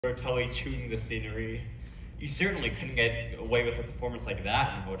totally chewing the scenery. You certainly couldn't get away with a performance like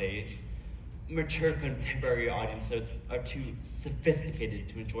that nowadays. Mature contemporary audiences are too sophisticated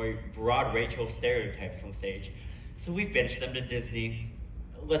to enjoy broad racial stereotypes on stage, so we pitched them to Disney.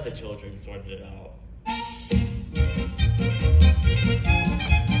 Let the children sort it out.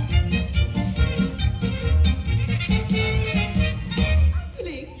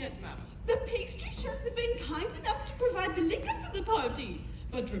 Actually, yes, ma'am. the pastry chefs have been kind enough to provide the liquor for the party.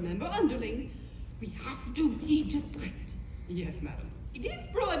 But remember, underling, we have to be discreet. Yes, madam. It is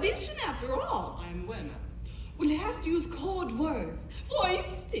prohibition after all. I am aware, madam. We'll have to use code words. For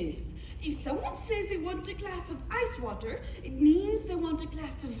instance, if someone says they want a glass of ice water, it means they want a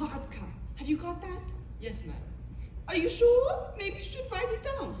glass of vodka. Have you got that? Yes, madam. Are you sure? Maybe you should write it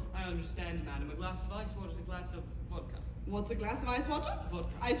down. I understand, madam. A glass of ice water is a glass of vodka. What's a glass of ice water? Vodka.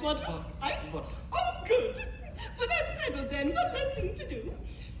 Ice water? Vodka. Ice? Vodka. Oh, good. So that's settled then. One less thing to do.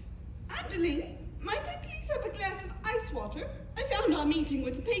 Underling, might I please have a glass of ice water? I found our meeting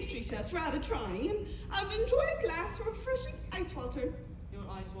with the pastry chefs rather trying, and I would enjoy a glass of refreshing ice water. Your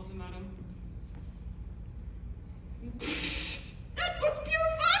ice water, madam. That was pure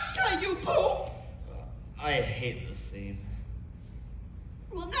vodka, you poop! I hate this scene.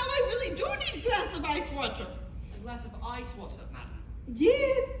 Well, now I really do need a glass of ice water. A glass of ice water, madam.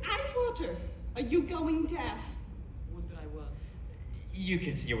 Yes, ice water. Are you going deaf? Would that I were. You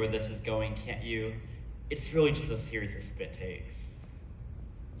can see where this is going, can't you? It's really just a series of spit takes.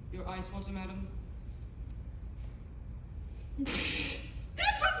 Your ice water, madam.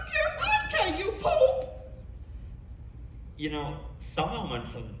 That was pure vodka, you poop! You know, some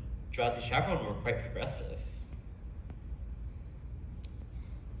elements of the Drowsy Chaperone were quite progressive.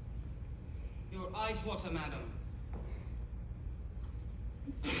 Your ice water, madam.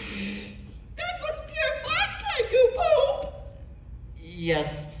 That was pure vodka, you poop!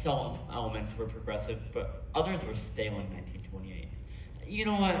 Yes, some elements were progressive, but others were stale in 1928. You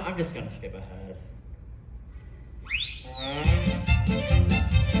know what? I'm just gonna skip ahead.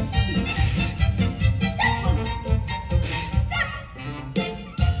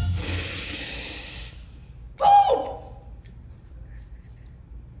 Poop!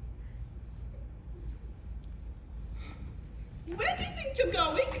 Where do you think you're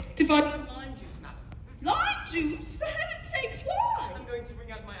going? To find lime juice, madam. Lime juice? For heaven's sakes, why? I'm going to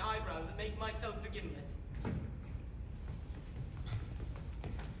bring out my eyebrows and make myself a gimlet.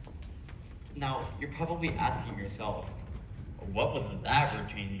 Now, you're probably asking yourself, what was that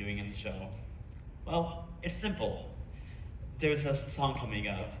routine doing in the show? Well, it's simple. There's a song coming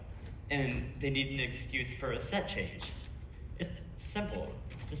up, and they need an excuse for a set change. It's simple.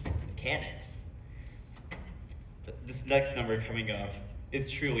 It's just mechanics. This next number coming up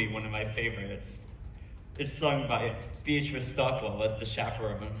is truly one of my favorites. It's sung by Beatrice Stockwell as the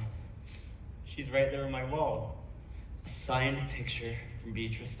chaperone. She's right there on my wall. A signed picture from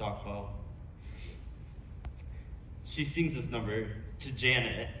Beatrice Stockwell. She sings this number to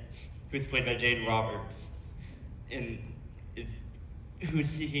Janet, who's played by Jane Roberts, and who's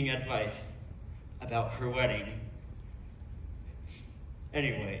seeking advice about her wedding.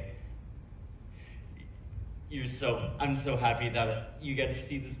 Anyway, I'm so happy that you get to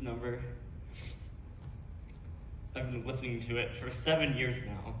see this number. I've been listening to it for 7 years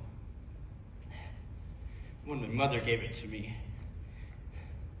now. When my mother gave it to me.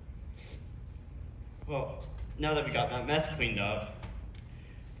 Well, now that we got that mess cleaned up,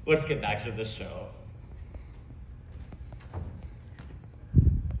 let's get back to the show.